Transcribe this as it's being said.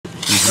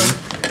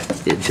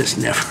it just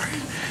never,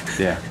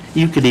 Yeah.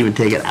 you could even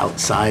take it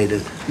outside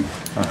and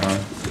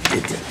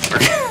it didn't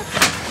work.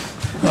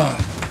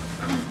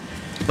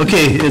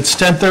 Okay, it's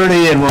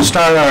 10:30 and we'll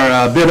start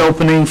our bid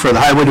opening for the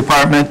Highway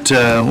Department. We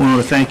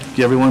want to thank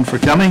everyone for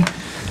coming,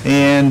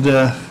 and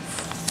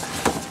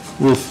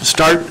we'll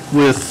start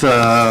with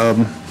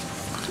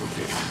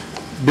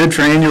bid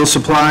for annual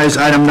supplies,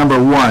 item number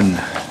 1.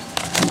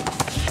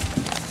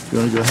 You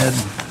want to go ahead?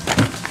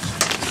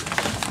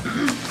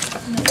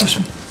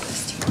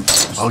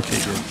 Okay,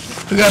 good.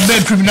 We got a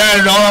bid from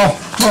United Oil,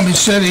 Columbia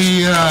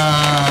City,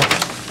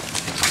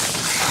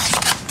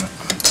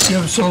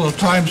 give us a little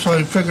time so I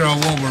can figure out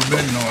what we're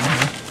bidding on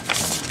here.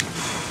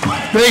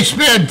 Base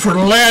bid for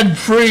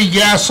lead-free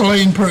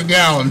gasoline per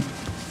gallon.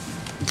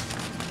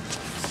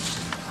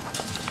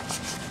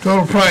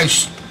 Total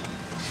price,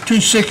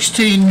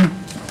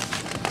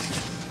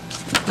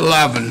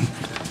 $216.11,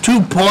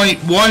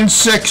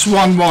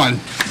 2.1611.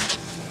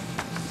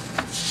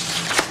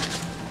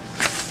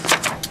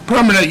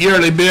 Permanent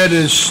yearly bid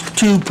is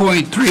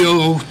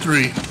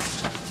 2.3003.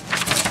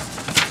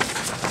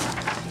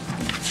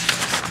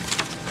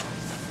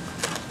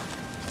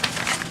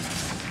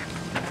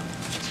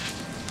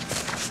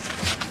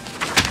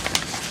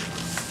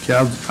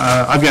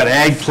 I've got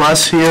Ag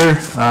Plus here,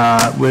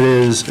 which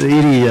is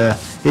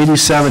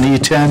 87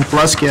 E10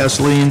 plus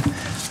gasoline,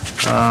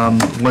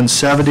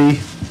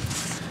 170.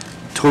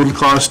 Total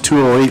cost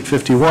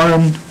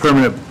 $208.51.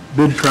 Permanent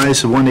bid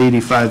price of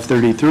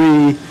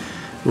 $185.33,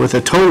 with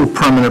a total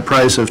permanent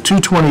price of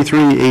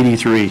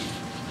 $223.83.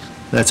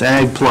 That's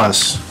Ag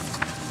Plus.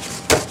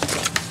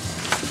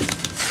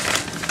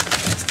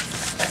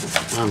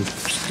 I'm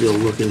still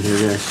looking here,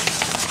 guys.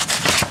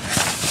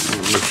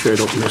 Make sure I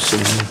don't miss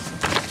anything.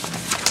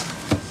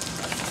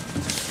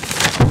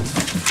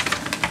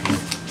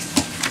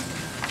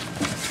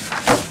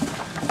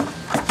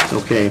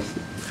 Okay,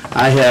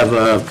 I have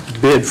a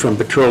bid from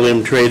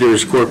Petroleum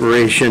Traders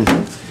Corporation.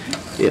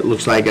 It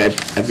looks like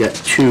I've got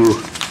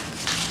two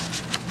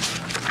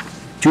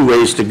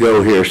ways to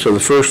go here. So the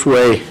first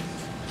way,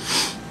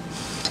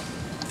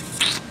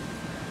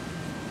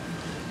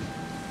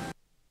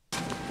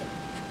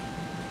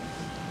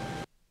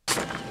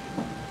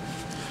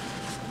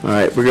 all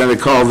right, we're going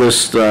to call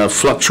this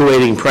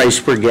fluctuating price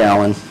per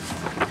gallon,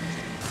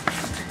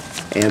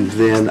 and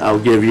then I'll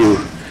give you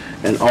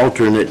an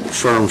alternate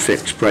firm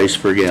fixed price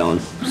per gallon.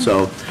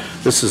 So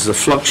this is the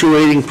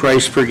fluctuating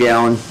price per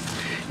gallon,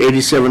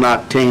 87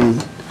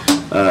 octane,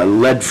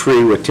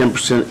 lead-free with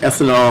 10%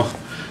 ethanol.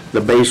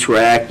 The base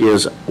rack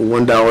is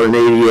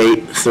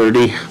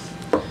 $1.8830,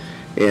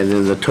 and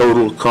then the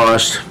total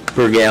cost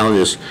per gallon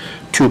is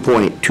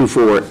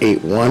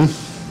 2.2481.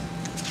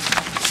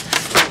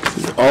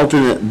 The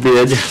alternate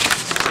bid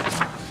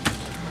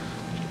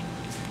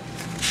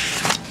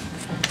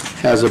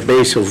has a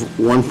base of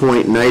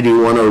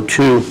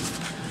 1.9102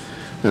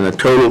 and a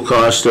total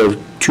cost of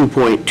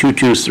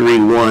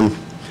 2.2231,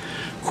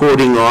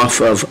 quoting off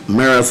of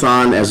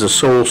Marathon as a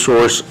sole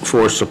source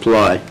for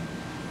supply.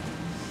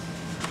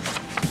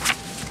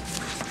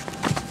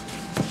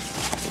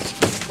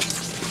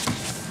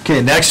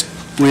 Okay, next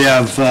we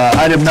have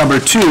item number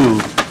 2,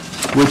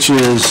 which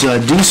is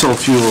diesel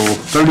fuel,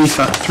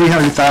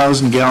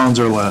 300,000 gallons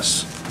or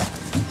less.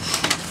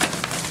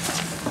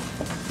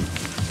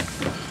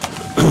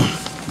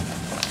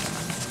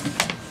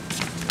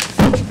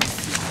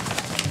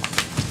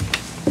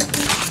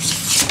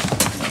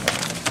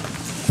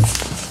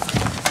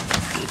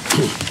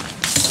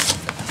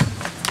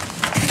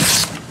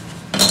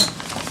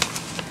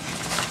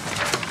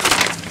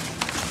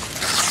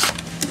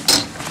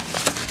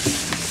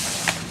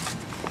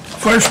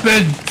 First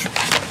bid,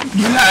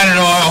 United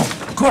Oil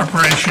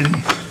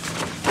Corporation.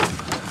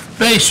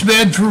 Base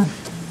bid for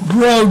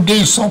road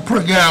diesel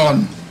per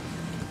gallon.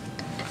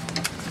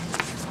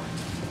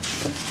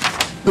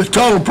 The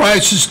total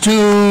price is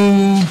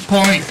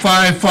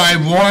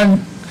 $2.551.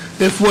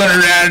 If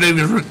winter additive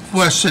is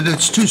requested,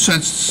 it's 2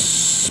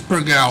 cents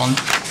per gallon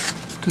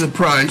to the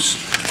price.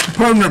 The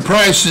permanent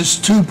price is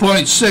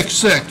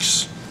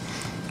 $2.66,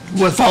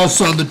 with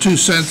also the 2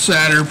 cents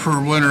adder for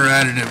winter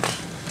additive.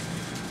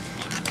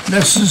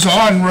 This is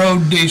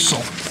on-road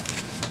diesel,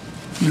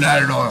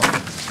 United Oil.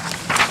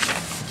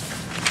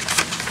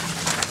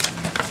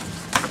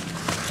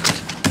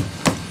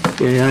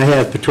 Okay, I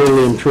have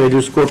Petroleum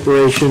Traders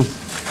Corporation,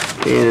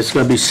 and it's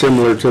going to be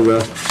similar to the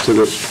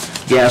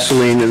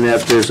gasoline in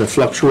that there's a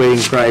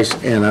fluctuating price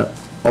and an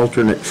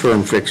alternate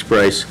firm fixed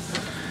price.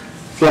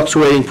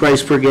 Fluctuating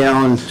price per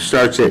gallon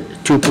starts at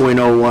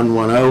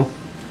 2.0110,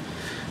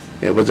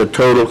 and with a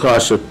total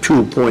cost of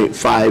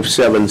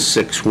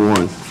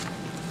 2.5761.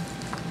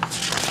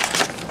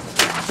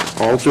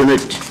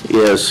 Alternate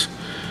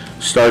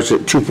starts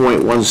at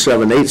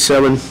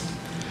 2.1787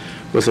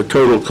 with a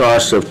total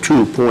cost of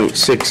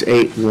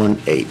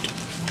 2.6818.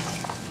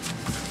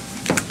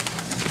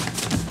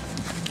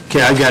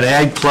 Okay, I've got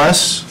Ag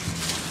Plus,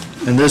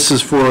 and this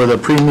is for the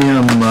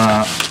premium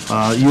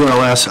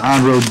ULS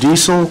on-road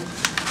diesel.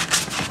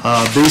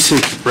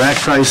 Basic rack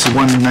price is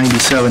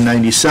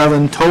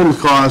 $197.97. Total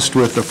cost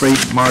with the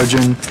freight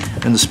margin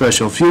and the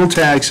special fuel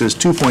tax is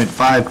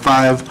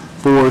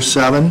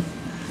 $2.5547.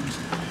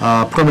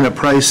 Permanent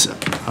price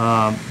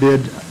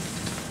bid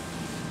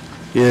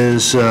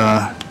is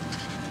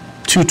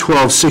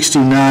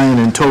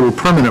 $212.69, and total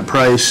permanent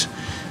price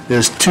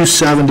is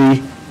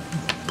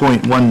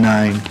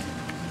 $270.19.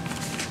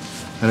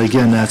 And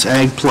again, that's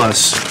Ag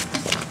Plus.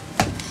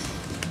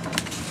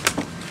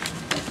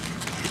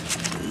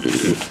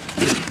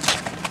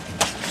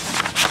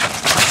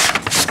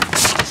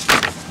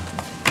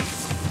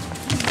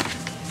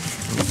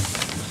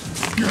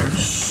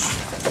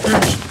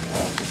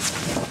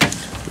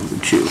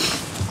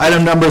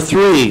 Item number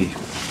 3.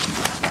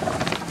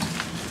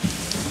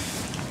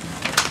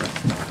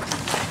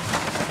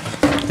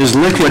 Is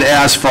liquid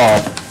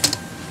asphalt,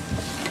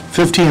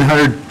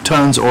 1,500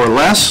 tons or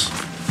less.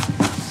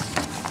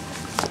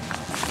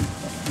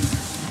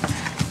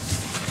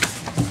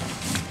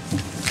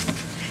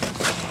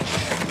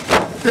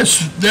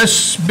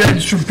 This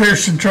bid's from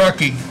Pearson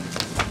Trucking.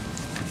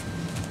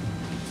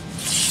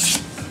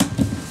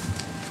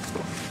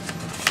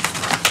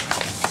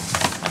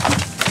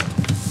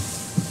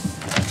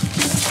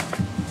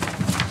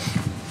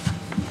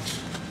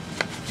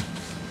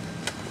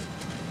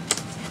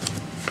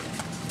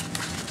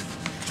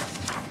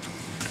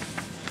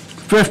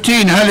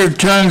 $1,500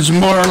 tons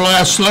more or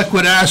less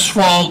liquid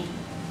asphalt.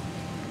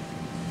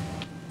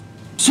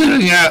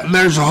 Sitting at,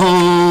 there's a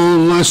whole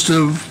list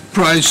of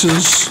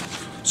prices.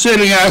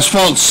 Sitting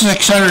asphalt,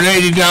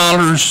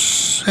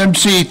 $680,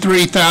 MC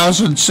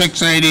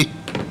 3,680,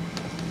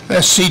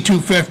 SC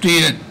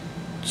 250 at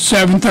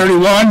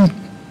 $731,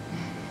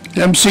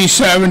 MC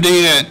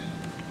 70 at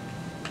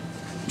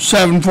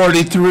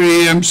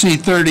 $743, MC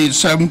 30 at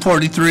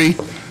 $743,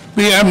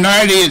 BM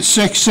 90 at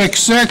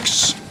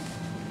 $666.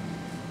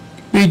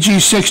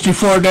 BG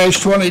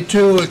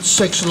 64-22 at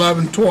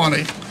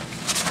 $611.20.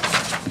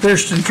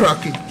 Pearson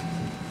Trucking.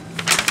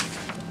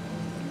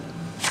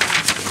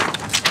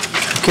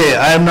 Okay,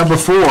 item number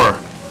 4.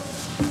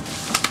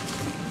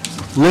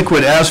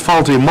 Liquid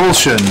asphalt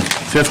emulsion,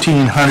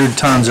 1,500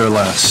 tons or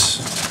less.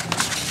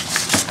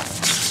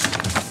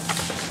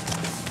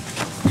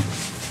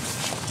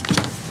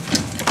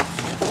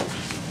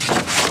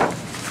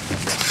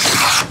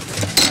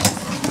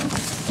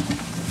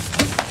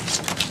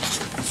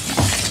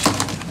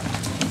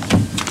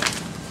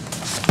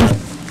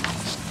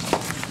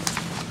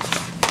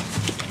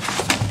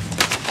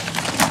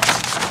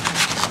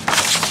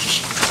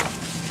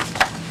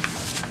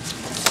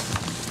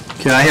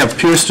 Okay, I have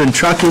Pearson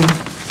Trucking.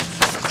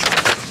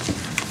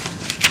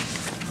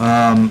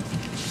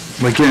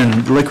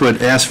 Again,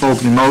 liquid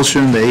asphalt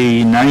emulsion, the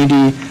AE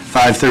 90,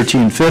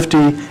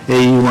 513.50,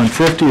 AE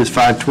 150 is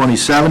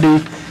 520.70,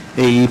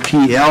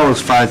 AEPL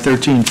is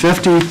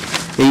 513.50,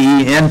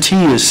 AE NT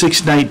is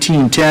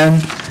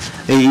 619.10,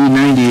 AE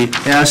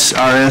 90S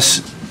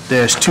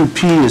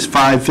RS-2P is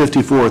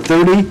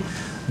 554.30,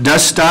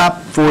 Dust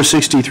Stop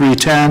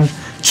 463.10,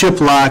 Chip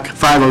Lock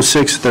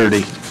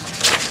 506.30.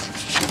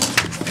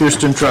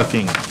 Pearson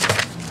Trucking.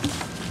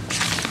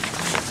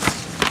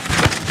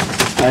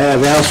 I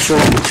have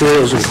Asphalt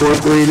Materials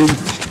Incorporated.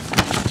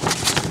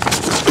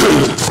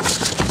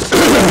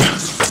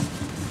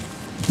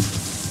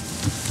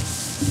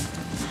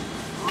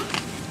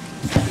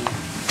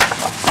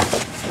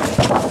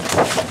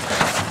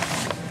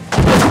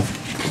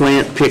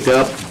 Plant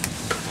pickup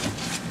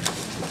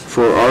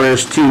for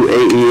RS2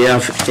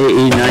 AEF,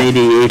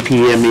 AE90,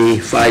 APME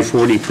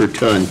 540 per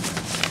ton.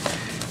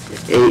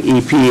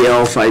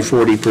 AEPL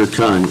 540 per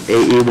ton,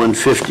 AE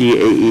 150,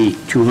 AE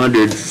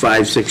 200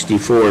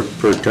 564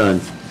 per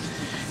ton,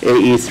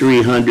 AE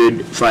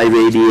 300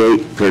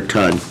 588 per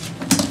ton,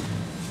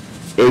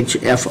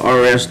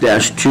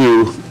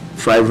 HFRS-2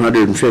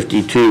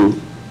 552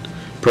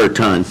 per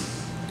ton,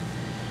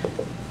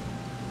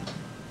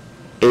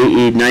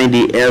 AE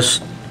 90S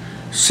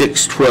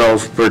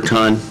 612 per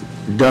ton,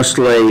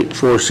 Dustlay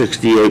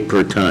 468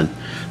 per ton.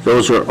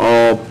 Those are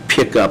all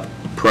pickup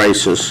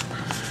prices.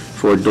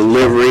 For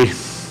delivery,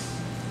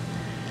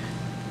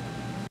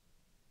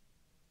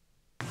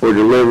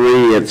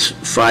 it's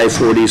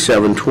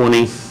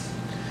 $547.20,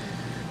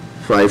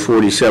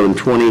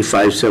 $547.20,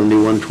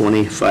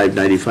 $571.20,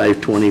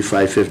 $595.20,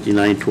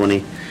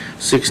 $559.20,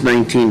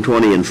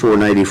 $619.20, and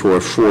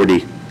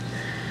 $494.40.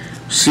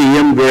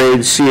 CM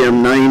grade,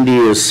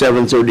 CM90 is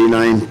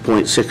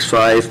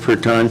 $739.65 per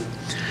ton.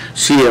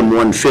 CM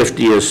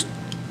 150 is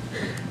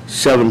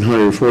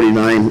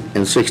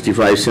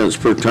 $749.65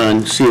 per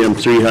ton. CM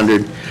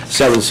 300,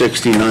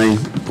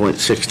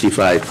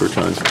 $769.65 per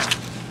ton.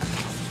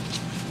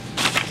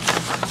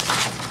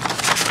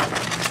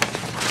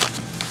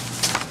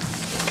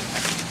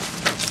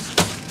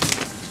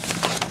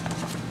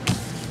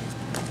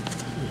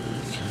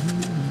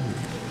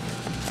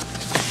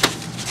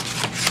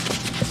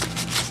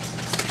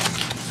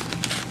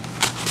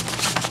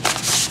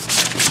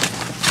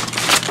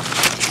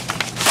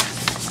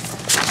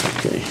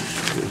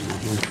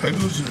 That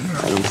goes in there.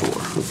 Item 4,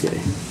 okay.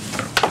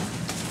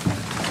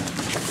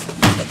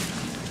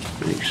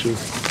 sir.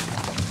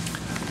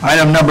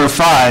 Item number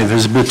 5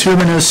 is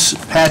bituminous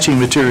patching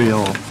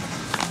material,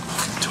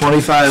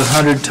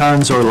 2,500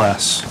 tons or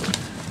less.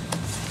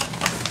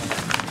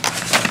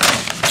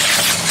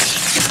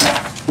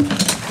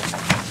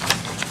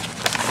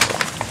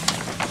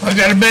 I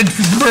got a bid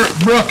from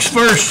Brooks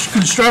First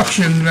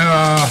Construction,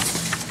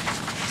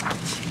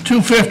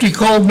 250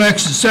 cold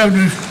mix at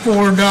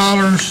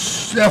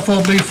 $74,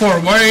 FOB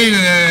Fort Wayne,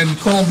 and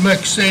cold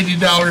mix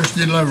 $80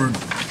 delivered.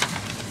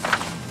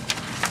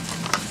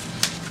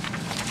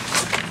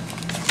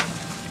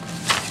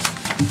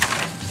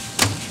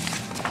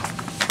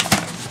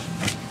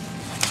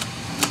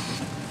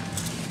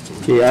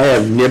 Okay, I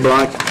have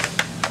Niblock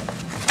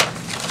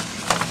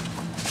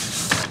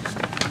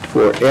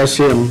for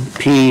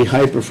SMP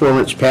High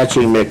Performance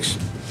Patching Mix,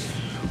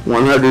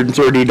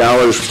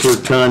 $130 per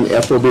ton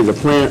FOB the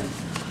plant,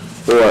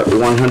 or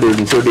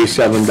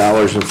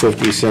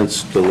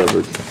 $137.50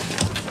 delivered.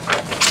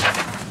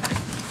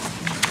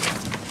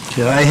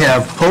 Okay, I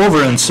have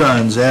Pulver and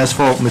Sons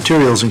Asphalt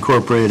Materials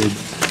Incorporated.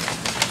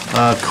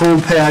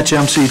 Cold patch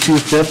MC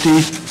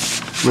 250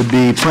 would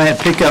be plant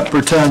pickup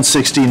per ton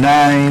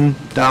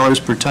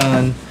 $69 per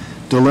ton,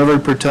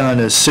 delivered per ton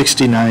is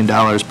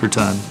 $69 per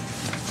ton.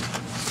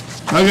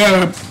 I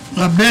got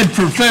a bid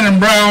for Finn and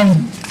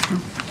Brown,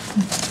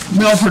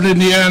 Milford,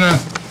 Indiana,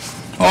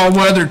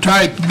 all-weather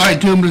type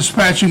bituminous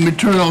patching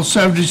material,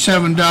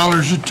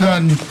 $77 a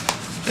ton,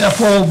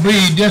 FOB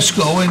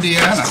Disco,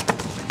 Indiana.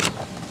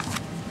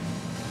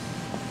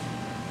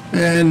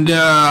 And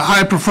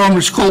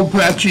high-performance cold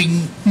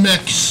patching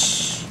mix,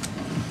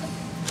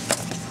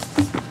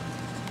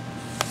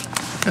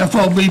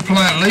 FOB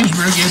plant,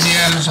 Leesburg,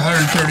 Indiana, is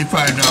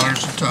 $135 a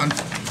ton.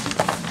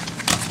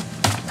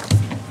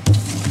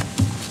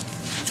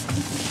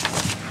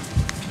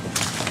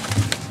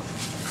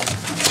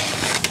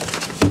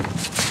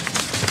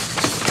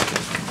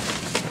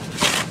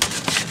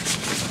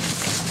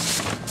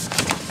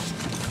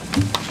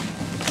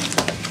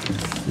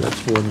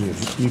 That's one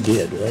you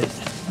did, right?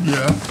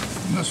 Yeah,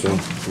 this one.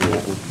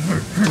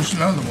 Here's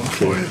another one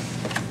for you.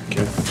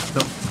 Okay.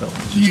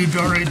 You've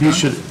already done? You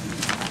should,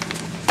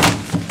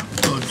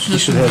 Oh, it's you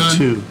this should one have done?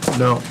 2.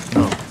 No.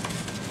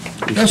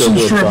 This still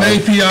is good, from Bob.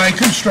 API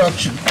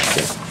Construction.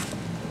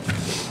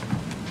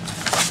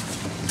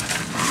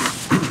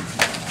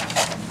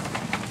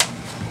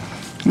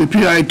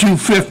 API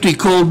 250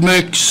 cold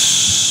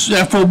mix,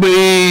 FOB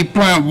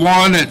plant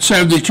 1 at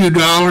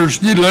 $72,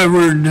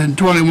 delivered and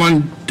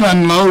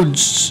 21-ton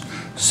loads,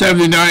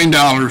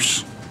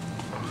 $79.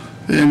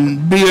 And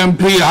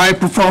BMP high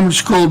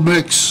performance cold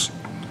mix,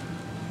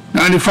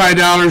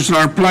 $95 at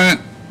our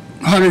plant,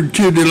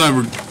 102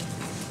 delivered.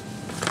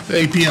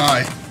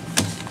 API.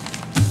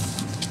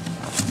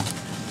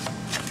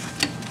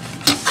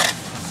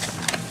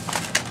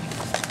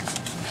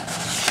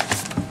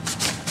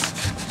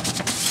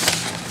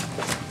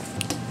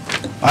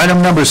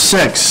 Item number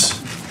 6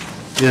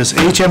 is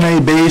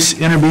HMA base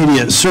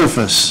intermediate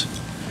surface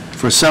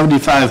for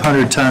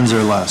 7,500 tons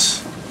or less.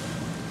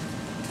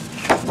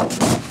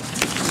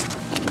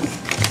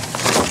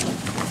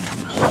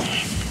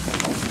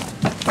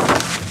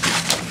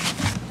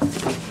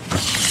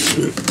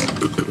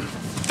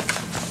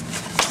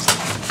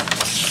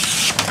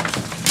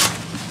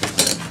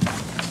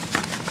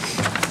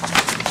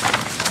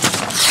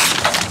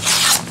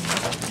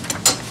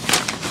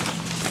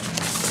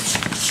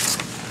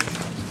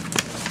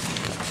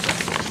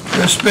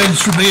 This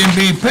bid's for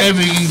B&B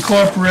Paving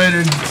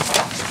Incorporated.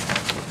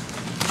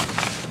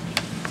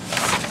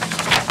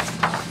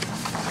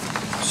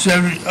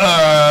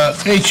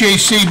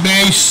 HAC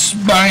base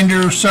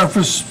binder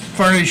surface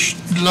furnished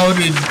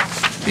loaded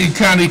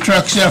in-county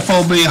trucks,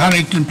 FOB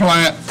Huntington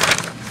plant.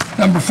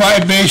 Number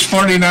 5 base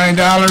 $49,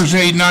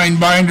 8-9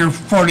 binder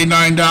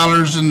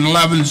 $49, and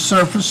 11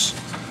 surface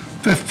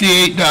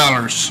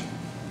 $58.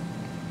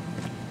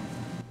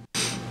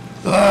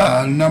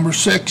 Number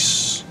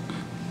 6.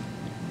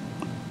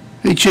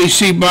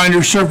 HAC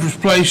binder surface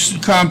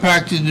placed,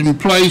 compacted in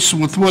place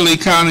with Willie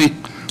County,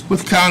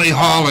 with county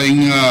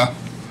hauling.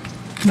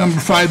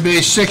 Number 5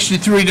 base,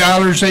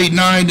 $63,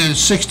 8-9 to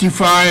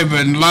 65,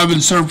 and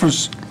 11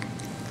 surface,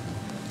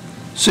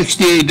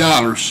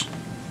 $68.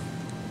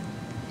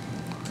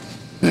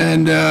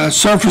 And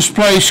surface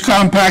place,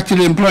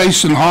 compacted in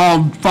place and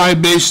hauled, 5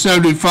 base,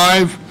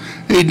 75,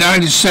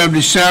 8-9 to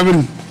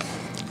 77,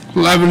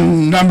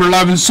 11, number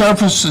 11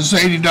 surface is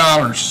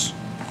 $80.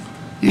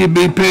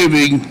 EB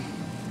paving.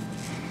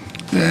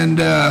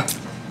 And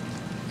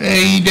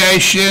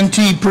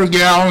AE-NT per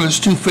gallon is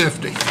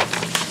 $2.50.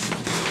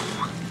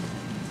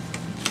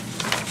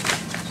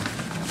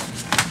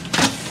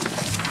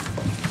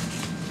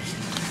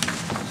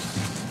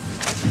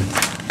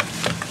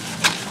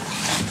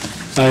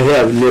 I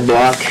have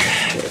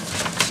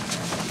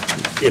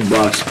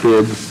Niblock's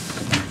bid.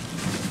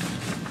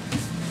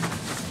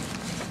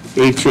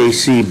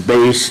 HAC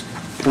base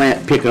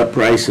plant pickup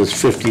price is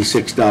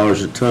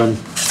 $56 a ton.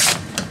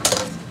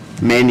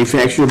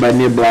 Manufactured by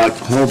Niblock,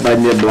 hauled by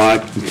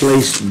Niblock, and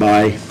placed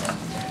by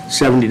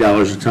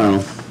 $70 a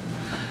ton.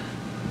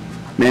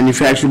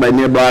 Manufactured by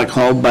Niblock,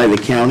 hauled by the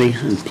county,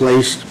 and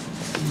placed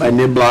by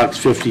Niblock's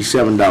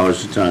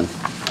 $57 a ton.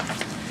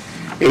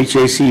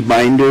 HAC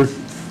binder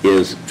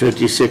is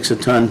 $56 a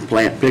ton,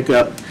 plant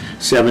pickup,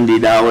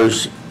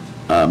 $70,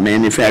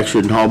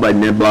 manufactured and hauled by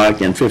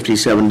Niblock, and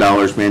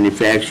 $57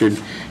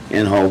 manufactured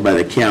and hauled by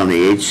the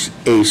county.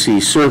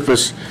 HAC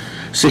surface,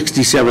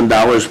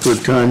 $67 per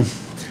ton,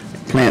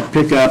 plant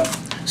pickup,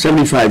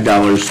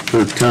 $75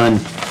 per ton,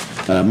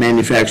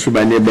 manufactured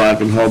by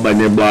Niblock and hauled by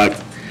Niblock,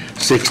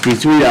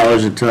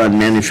 $63 a ton,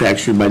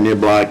 manufactured by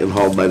Niblock and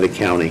hauled by the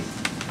county.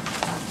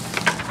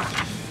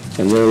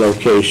 And their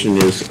location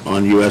is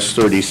on US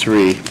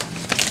 33,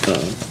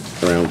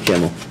 around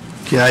Kimmel.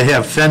 Okay, I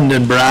have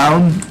Fendon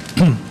Brown,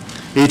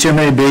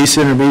 HMA base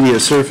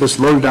intermediate surface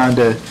loaded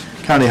onto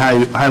county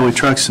highway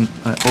trucks and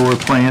over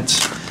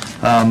plants.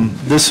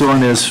 This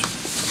one is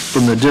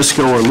from the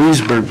Disco or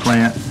Leesburg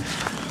plant.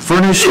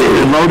 Furnished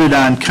and loaded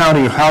on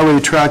county highway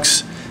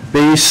trucks,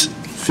 base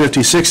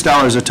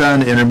 $56 a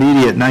ton,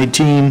 intermediate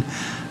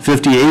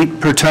 $19.58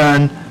 per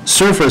ton,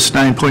 surface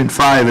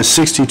 9.5 is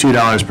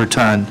 $62 per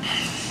ton.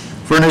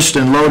 Furnished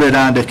and loaded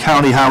onto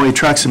county highway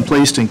trucks and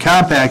placed and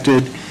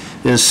compacted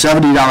is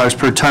 $70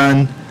 per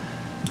ton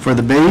for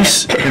the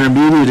base,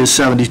 intermediate is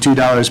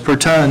 $72 per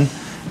ton,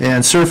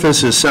 and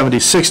surface is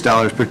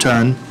 $76 per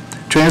ton.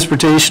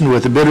 Transportation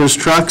with the bidder's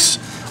trucks,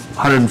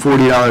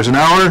 $140 an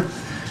hour,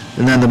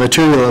 and then the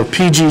material of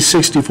PG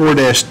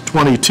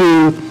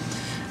 64-22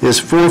 is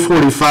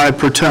 $445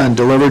 per ton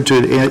delivered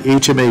to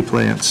HMA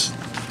plants.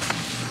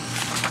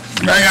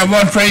 I got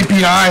one for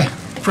API,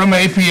 from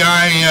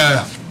API,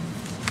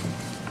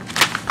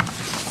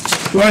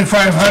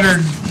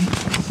 2,500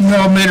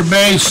 millimeter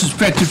base is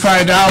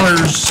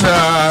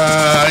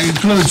 $55,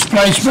 includes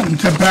placement and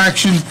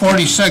compaction,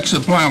 46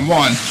 at plant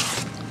 1.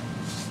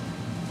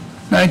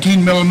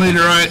 19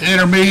 millimeter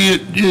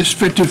intermediate is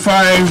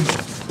 55,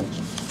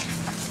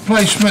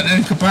 placement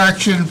and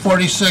compaction,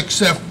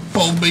 46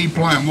 FOB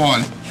plant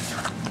 1.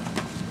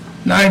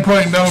 9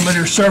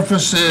 millimeter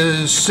surface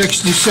is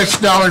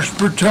 $66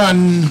 per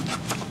ton,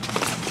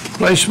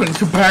 placement and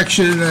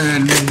compaction,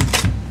 and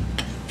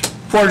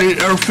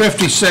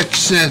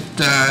 56 at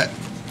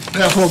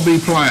FOB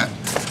plant.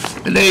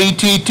 And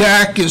AET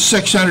tack is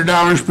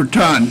 $600 per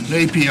ton,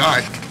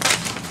 API.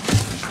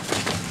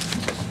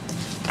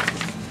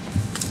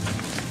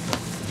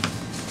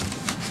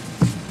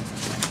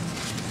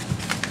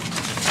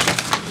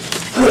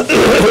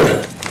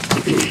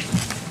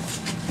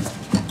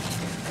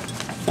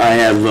 I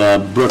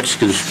have Brooks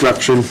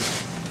Construction.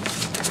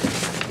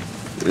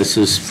 This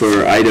is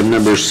for item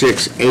number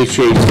 6, HAC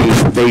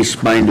base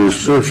binder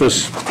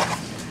surface.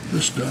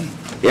 This done.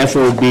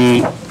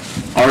 FOB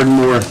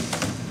Ardmore,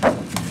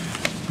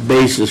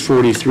 base is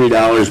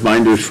 $43,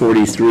 binder is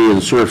 $43,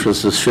 and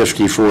surface is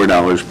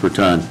 $54 per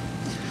ton.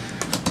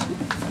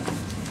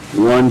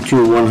 1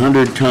 to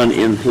 100 ton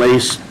in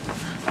place,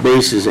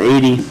 base is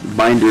 80,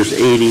 binder is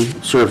 80,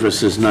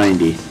 surface is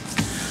 90.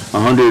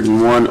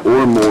 101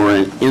 or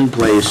more in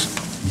place,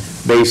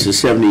 base is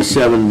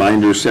 77,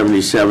 binder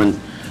 77,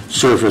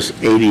 surface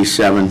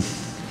 87.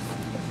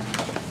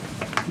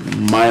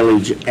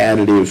 Mileage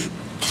additive,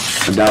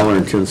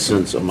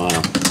 $1.10 a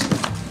mile.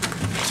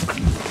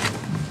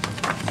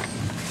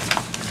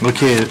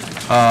 Okay,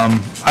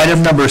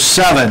 item number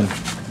 7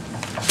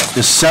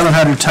 is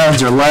 700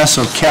 tons or less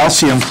of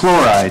calcium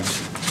chloride.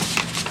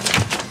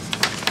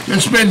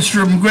 This bid's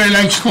from Great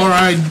Lakes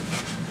Chloride,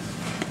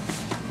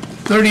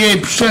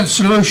 38%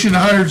 solution,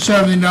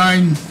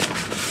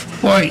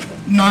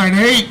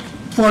 179.98,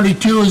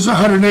 42 is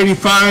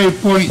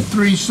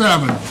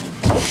 185.37,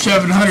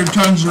 700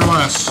 tons or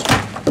less.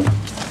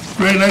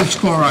 Great Lakes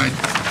Chloride.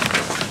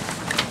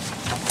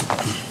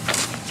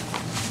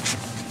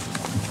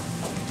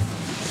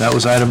 That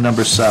was item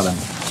number 7.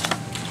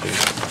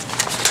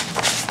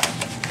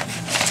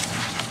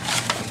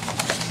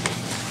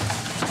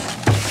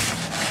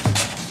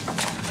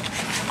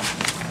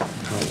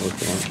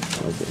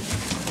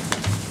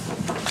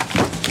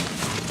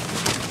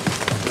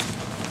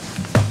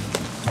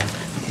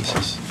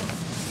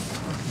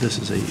 This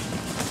is 8.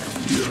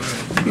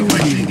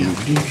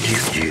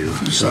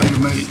 This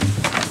item 8.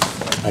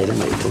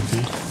 Item 8,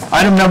 okay.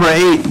 Item number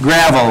 8,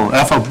 gravel,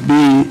 FOB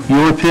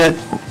your pit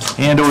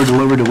and/or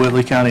delivered to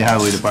Whitley County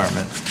Highway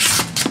Department.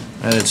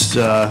 And it's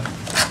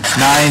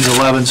 9s,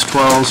 11s,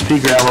 12s, pea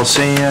gravel,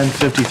 sand,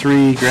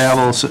 53,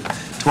 gravel,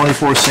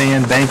 24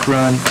 sand, bank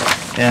run,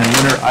 and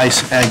winter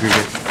ice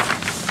aggregate.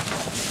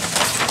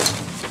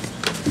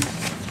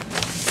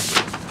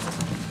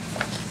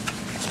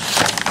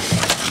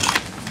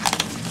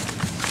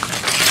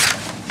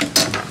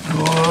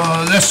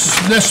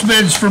 This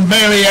bid's from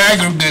Bailey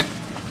Aggregate.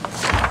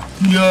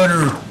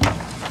 Yoder.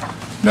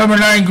 Number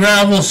 9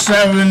 gravel,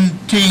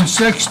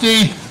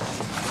 1760.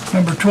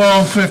 Number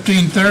 12,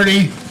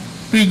 1530.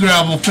 Pea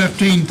gravel,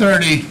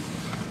 1530.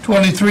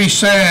 23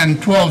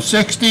 sand,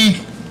 1260.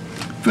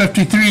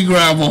 53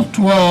 gravel,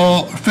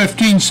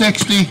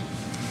 1560.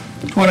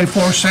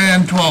 24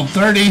 sand,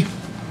 1230.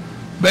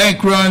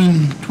 Bank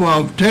run,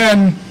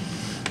 1210.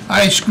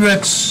 Ice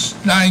grits,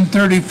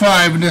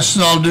 $9.35, and this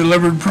is all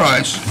delivered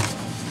price.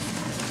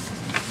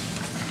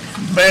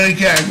 Bannock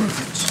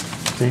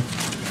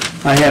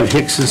Aggregates. I have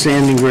Hickson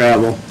Sand and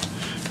Gravel,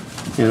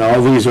 and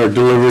all these are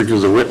delivered to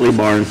the Whitley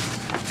barn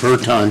per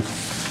ton.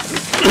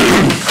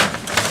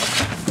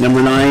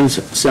 Number 9's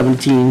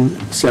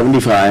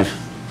 $17.75,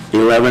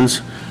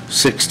 11's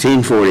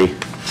 $16.40,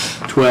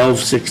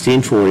 12's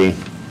 $16.40,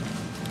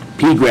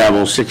 pea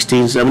gravel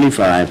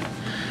 $16.75,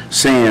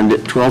 sand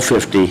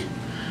 $12.50,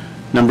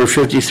 number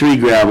 53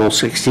 gravel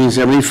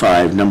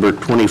 $16.75, number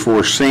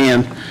 24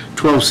 sand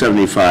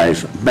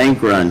 $12.75,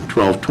 bank run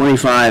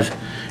 $12.25,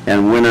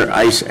 and winter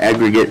ice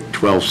aggregate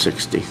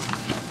 $12.60.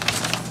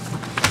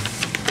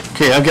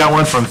 Okay, I've got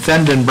one from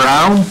Fendon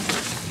Brown,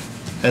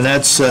 and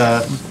that's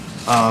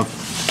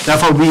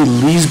FOB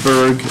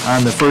Leesburg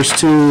on the first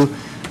two.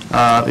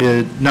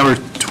 Number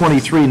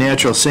 23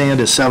 natural sand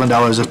is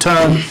 $7 a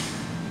ton,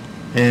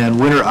 and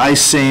winter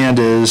ice sand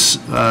is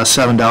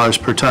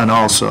 $7 per ton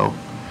also.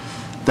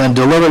 Then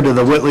delivered to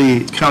the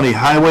Whitley County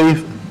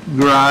Highway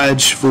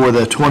Garage for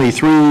the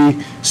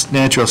 23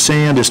 natural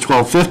sand is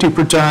 $12.50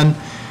 per ton,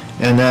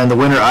 and then the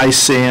winter ice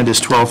sand is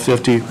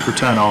 $12.50 per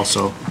ton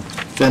also.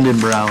 Fendon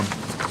Brown.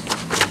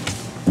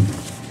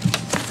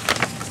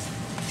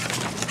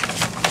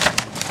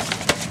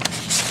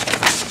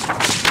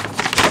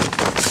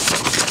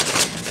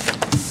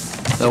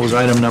 That was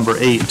item number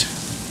 8.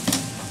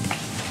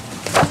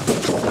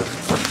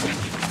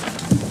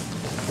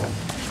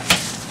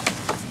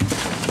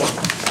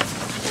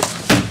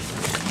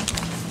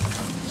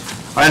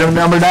 Item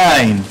number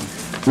 9,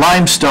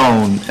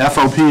 limestone,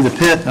 FOP the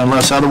pit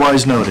unless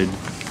otherwise noted.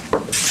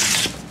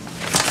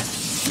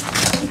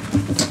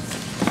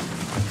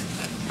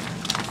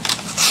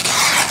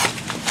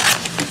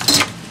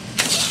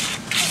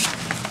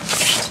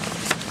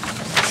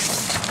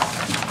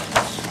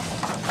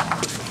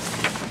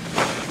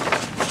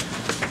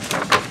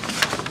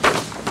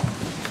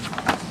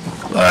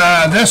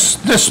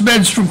 This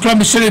bid's from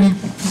Columbia City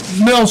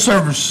Mill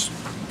Service.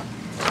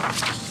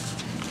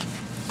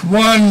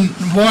 One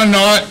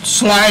aught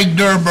slag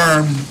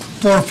Durburn,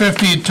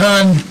 $4.50 a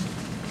ton.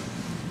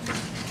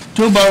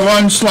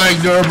 2x1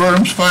 slag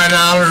Durburn's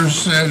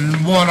 $5,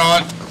 and 1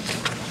 aught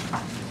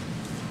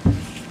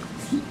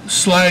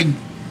slag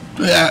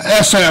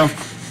SF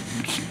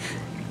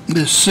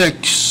is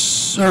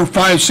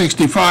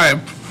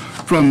 $5.65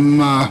 from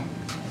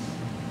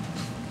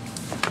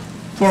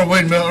Fort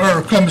Wayne Mill,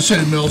 or Columbia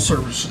City Mill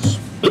Services,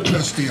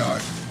 SDI.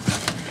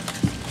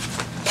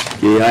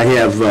 Yeah, I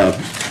have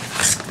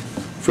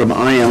from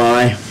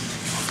IMI,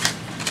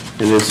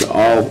 and it's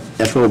all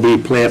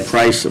FOB plant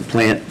price of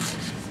plant.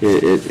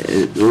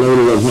 It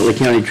loaded on Whitley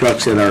County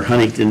trucks at our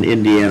Huntington,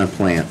 Indiana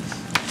plant.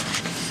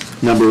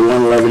 Number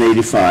 1,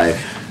 $11.85.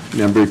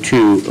 Number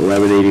 2,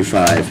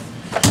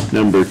 $11.85.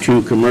 Number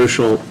 2,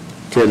 commercial,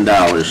 $10.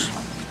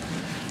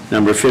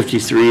 Number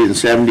 53 and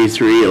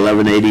 73,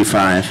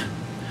 $11.85.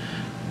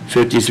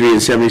 53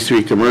 and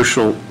 73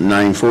 commercial,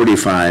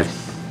 $9.45.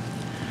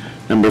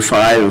 Number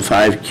 5 and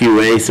 5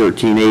 QA,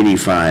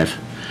 $13.85.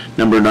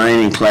 Number 9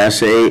 in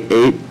Class A,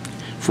 8,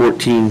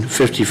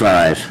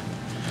 $14.55.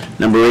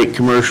 Number 8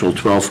 commercial,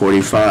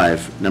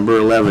 $12.45. Number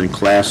 11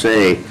 Class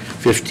A,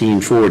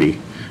 $15.40.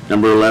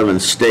 Number 11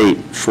 state,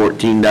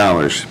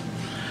 $14.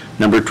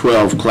 Number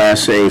 12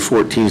 Class A,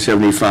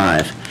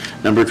 $14.75.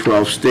 Number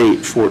 12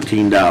 state,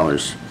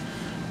 $14.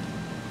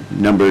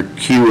 Number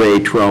QA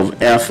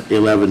 12F,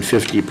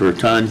 $11.50 per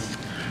ton.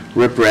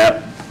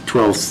 Riprap,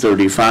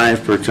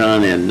 $12.35 per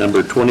ton, and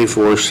number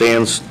 24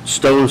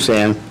 stone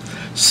sand,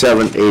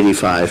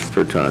 $7.85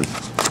 per ton.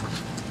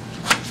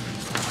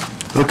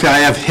 Okay, I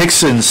have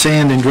Hickson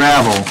Sand and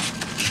Gravel.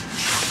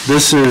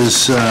 This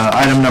is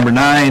item number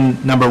 9.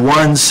 Number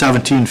 1,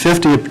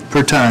 $17.50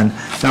 per ton.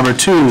 Number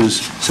 2's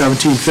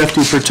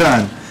 $17.50 per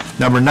ton.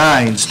 Number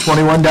 9's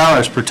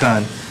 $21 per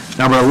ton.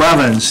 Number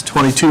 11's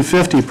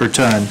 $22.50 per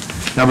ton.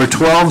 Number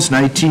 12's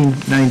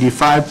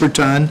 $19.95 per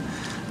ton.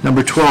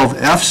 Number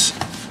 12F's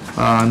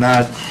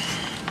not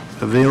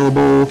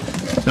available.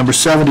 Number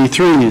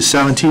 73 is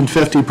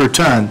 $17.50 per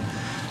ton.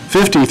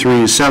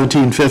 53 is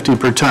 $17.50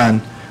 per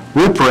ton.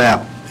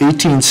 Riprap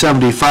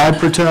 $18.75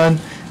 per ton,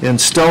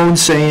 and stone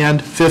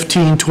sand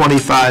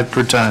 $15.25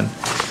 per ton.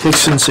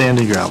 Hickson Sand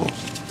and Gravel.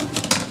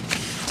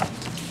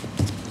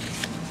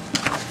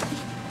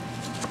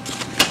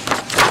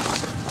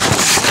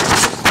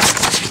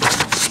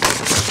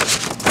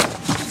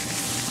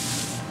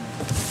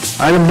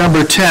 Item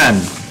number 10,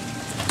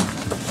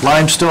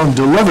 limestone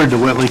delivered to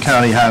Whitley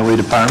County Highway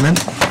Department.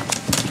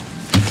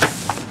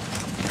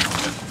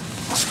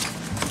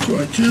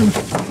 Right, Jim?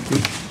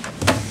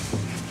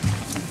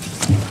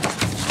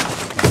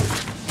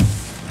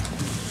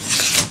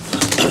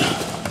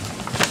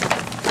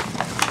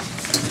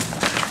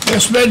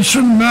 This bid's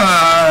from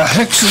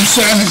Hickson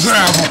Sand and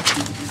Gravel.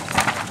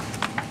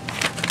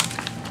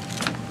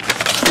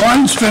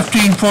 1's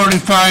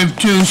 $15.45,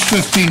 2's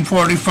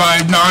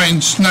 $15.45,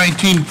 9's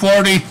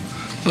 $19.40,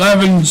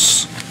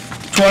 11's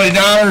 $20,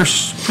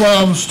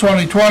 12's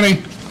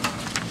 $20.20,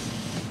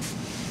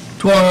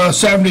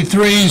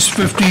 73s,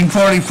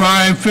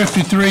 1545,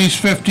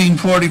 53s,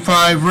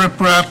 1545,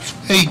 riprap,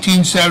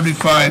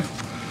 1875,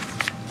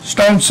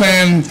 stone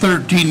sand,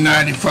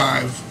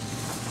 1395.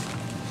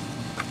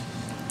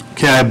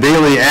 Okay, I have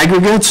Bailey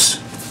Aggregates.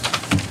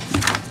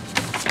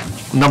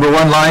 Number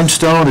 1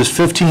 limestone is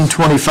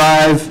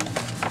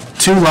 1525,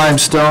 2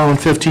 limestone,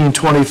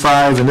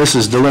 1525, and this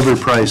is delivered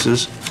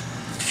prices.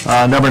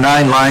 Number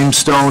 9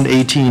 limestone,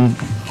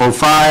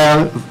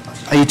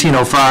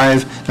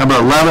 1805, number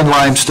 11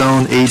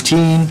 limestone,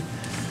 18,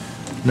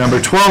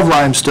 number 12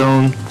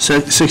 limestone,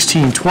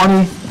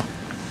 1620,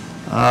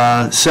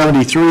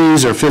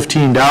 73s are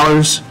 $15,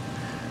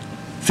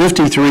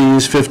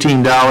 53s,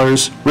 $15,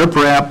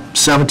 riprap,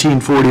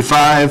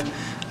 1745,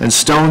 and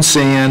stone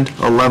sand,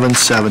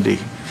 1170.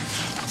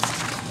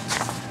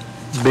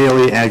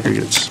 Bailey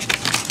Aggregates.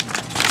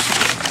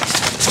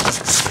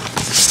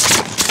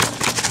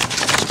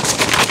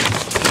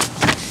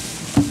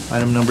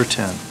 Item number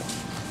 10.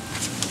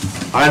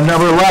 Item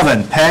number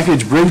 11,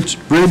 package bridge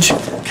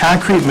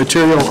concrete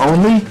material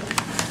only,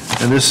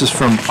 and this is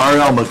from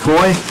R.L.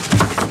 McCoy.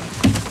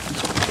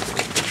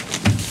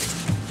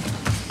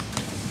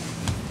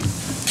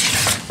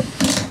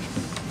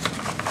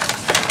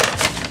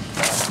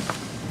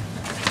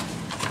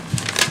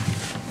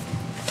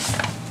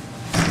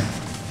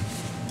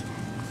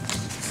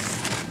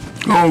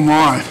 Oh,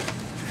 my.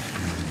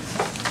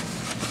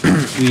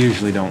 We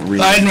usually don't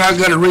read. I'm not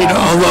gonna read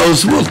all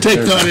those, we'll take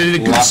that into There's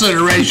a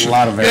consideration.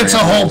 lot of It's a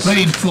whole variables.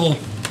 page full.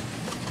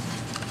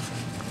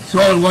 It's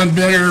only one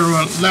bidder,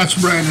 that's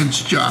Brandon's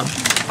job.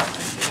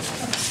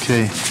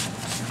 Okay.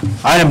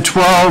 Item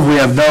 12, we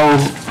have no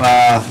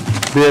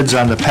bids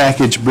on the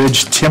package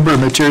bridge timber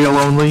material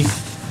only.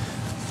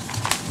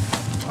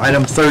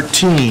 Item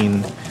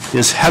 13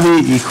 is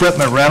heavy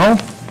equipment rental.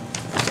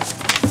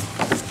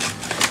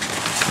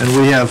 And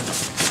we have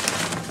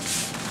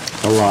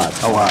A lot.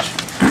 a lot.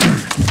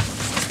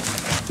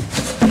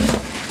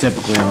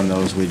 Typically on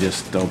those, we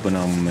just open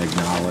them,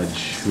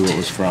 acknowledge who it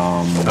was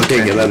from.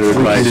 Take it under We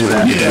can do advisement.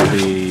 that.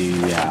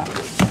 Yeah.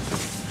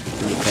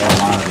 A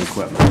lot of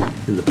equipment.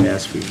 In the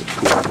past, we've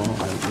approved them all,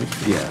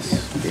 haven't we? Yes,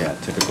 yeah,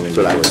 typically. That's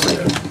what I was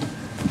thinking.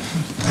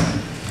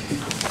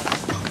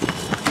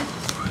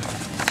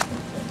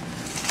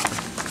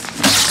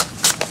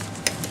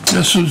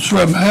 This is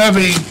from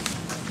Heavy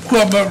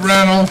Equipment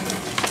Rental.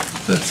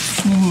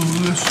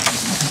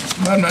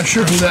 I'm not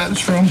sure who that is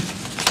from.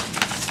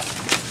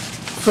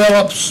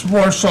 Phillips,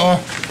 Warsaw.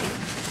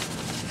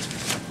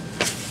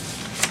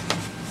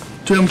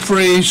 Tim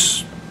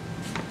Freeze,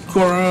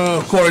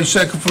 Corey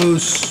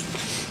Sekafus,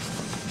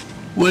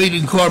 Wade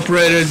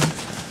Incorporated,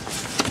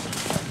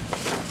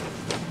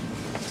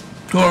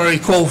 Corey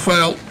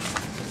Colfelt,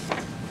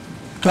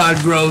 Todd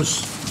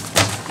Gross.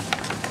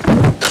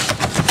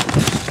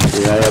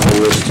 Yeah, I have a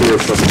list here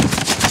from,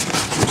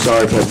 I'm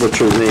sorry if I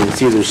butchered the name,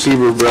 it's either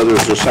Seaver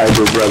Brothers or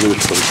Cyber Brothers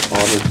from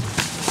Auburn.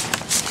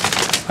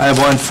 I have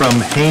one from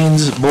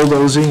Haynes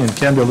Bulldozing in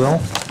Kendallville.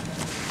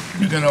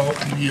 You even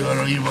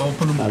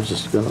open them? I was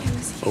just gonna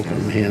open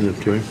them and hand them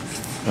to him.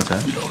 Okay.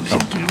 You don't need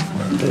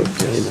to.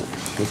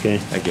 Okay.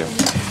 Thank you.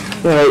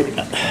 All right,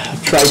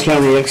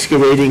 Tri-County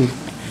Excavating,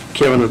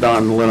 Kevin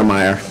Adon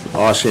Linnemeyer,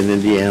 Austin,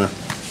 Indiana. I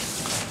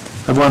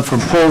have one from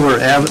Polar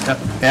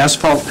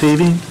Asphalt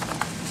Paving.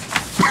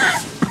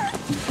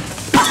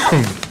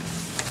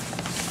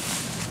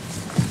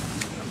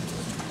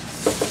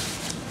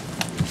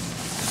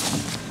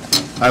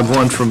 I have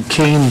one from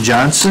Kane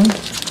Johnson.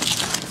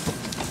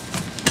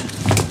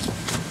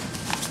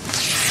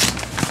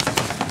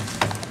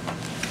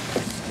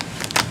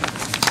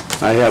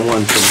 I have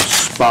one from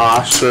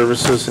Spa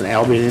Services in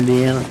Albion,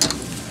 Indiana.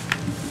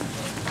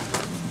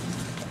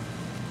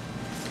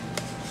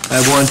 I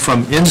have one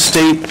from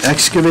In-State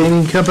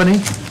Excavating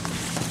Company.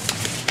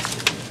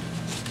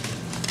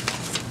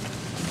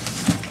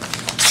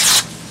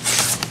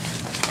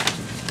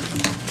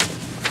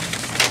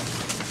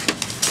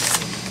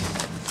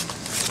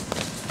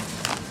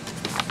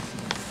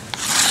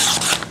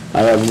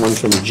 I have one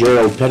from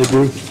Gerald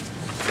Pettigrew.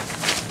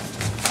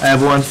 I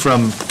have one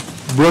from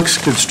Brooks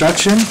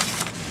Construction.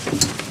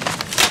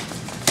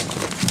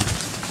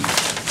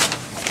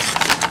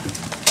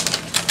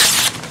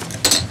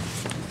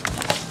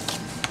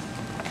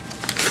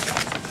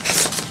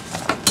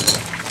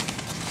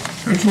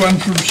 There's one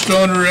from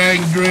Stoner Ag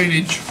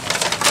Drainage.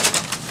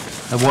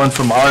 I have one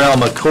from R.L.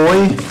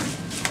 McCoy.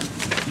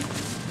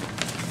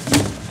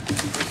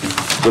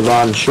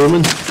 Devon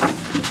Sherman.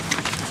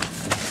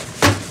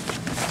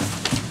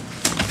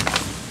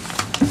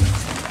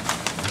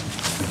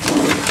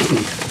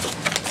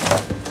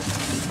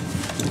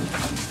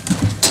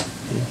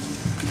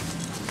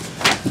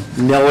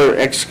 Neller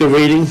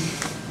Excavating.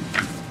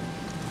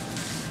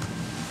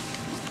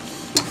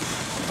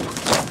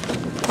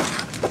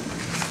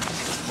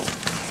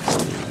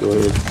 Go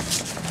ahead.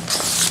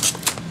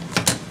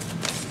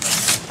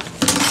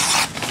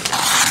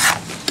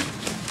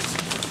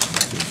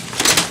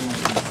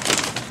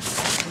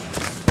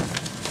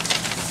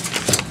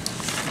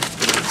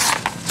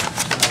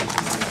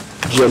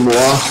 Jim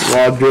Law,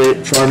 farm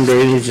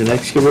drainage and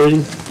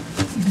excavating.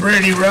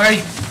 Brady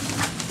Wright.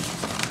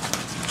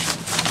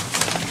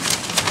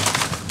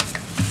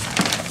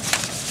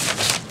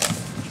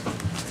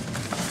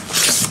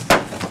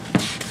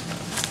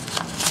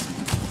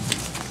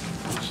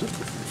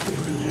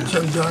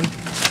 Jim Dunn.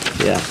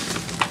 Yeah.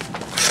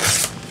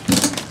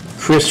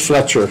 Chris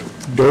Fletcher,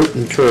 Dirt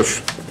and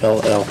Turf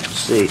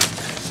LLC.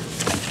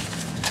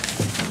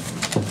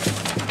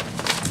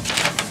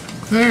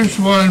 There's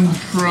one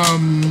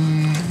from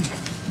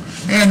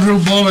Andrew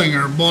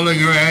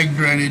Bollinger Ag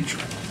Drainage.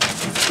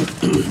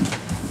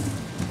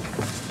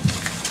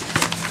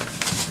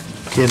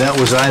 Okay, that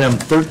was item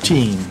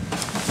 13.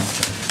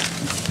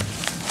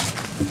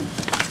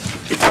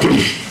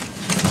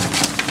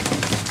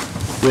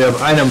 We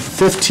have item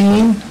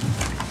 15,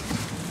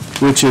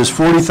 which is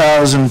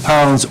 40,000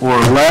 pounds or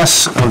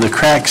less of the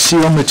crack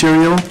seal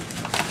material.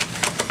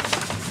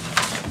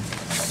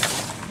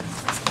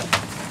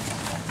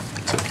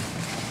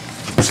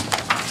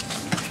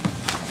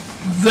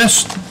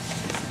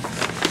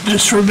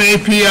 This from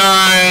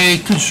API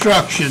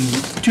Construction,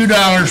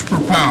 $2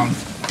 per pound.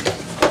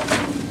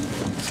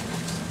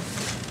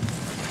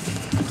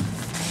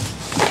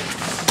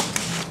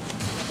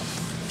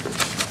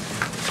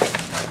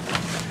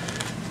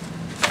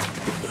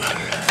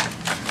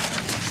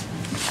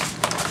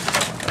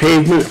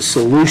 Pavement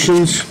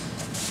Solutions.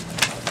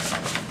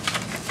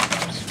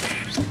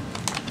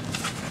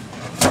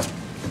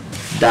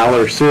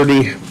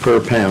 $1.30 per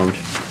pound.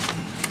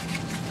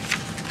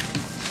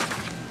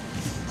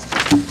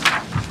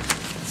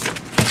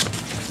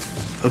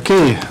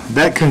 Okay,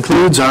 that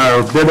concludes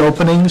our bid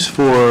openings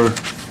for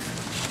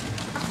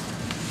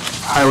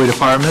highway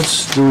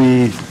departments. Do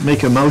we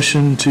make a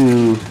motion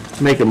to,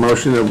 Make a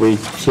motion that we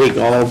take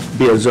all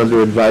bids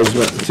under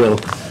advisement until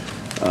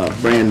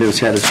Brandon's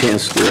had a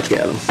chance to look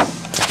at them.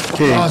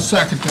 okay, I'll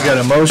second we got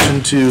that. a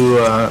motion to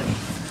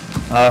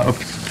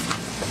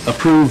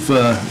approve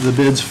the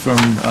bids from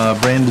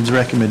Brandon's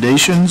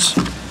recommendations.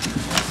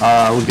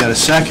 We've got a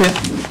second.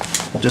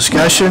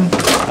 Discussion?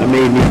 I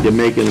may need to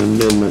make an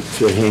amendment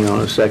to, hang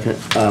on a second.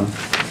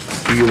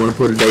 Do you want to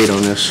put a date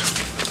on this?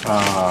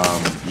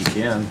 You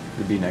can,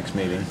 it'd be next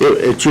meeting.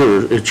 It's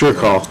your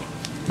call.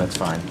 That's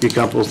fine. You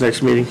comfortable with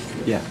next meeting?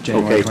 Yeah,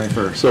 January Okay.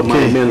 21st. So my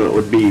Okay. amendment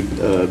would be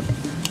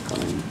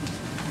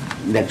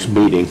next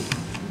meeting,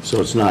 so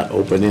it's not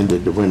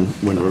open-ended to when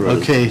we're ready.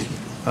 Okay,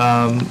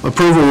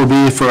 approval will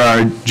be for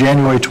our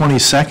January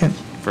 22nd,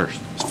 First.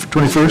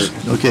 21st?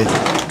 Okay,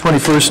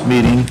 21st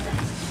meeting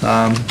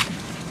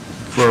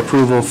for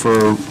approval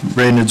for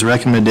Brandon's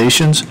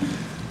recommendations.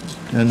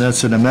 And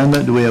that's an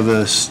amendment. Do we have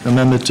an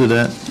amendment to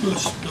that?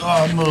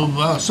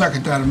 I'll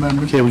second that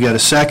amendment. Okay, we got a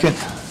second.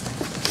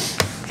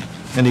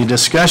 Any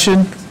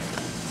discussion?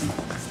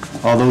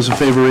 All those in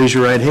favor, raise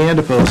your right hand.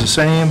 Opposed, the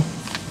same.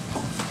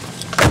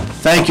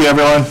 Thank you,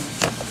 everyone.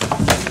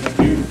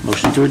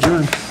 Motion to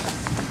adjourn.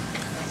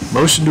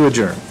 Motion to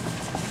adjourn.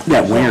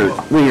 That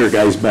winger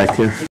guy's back there.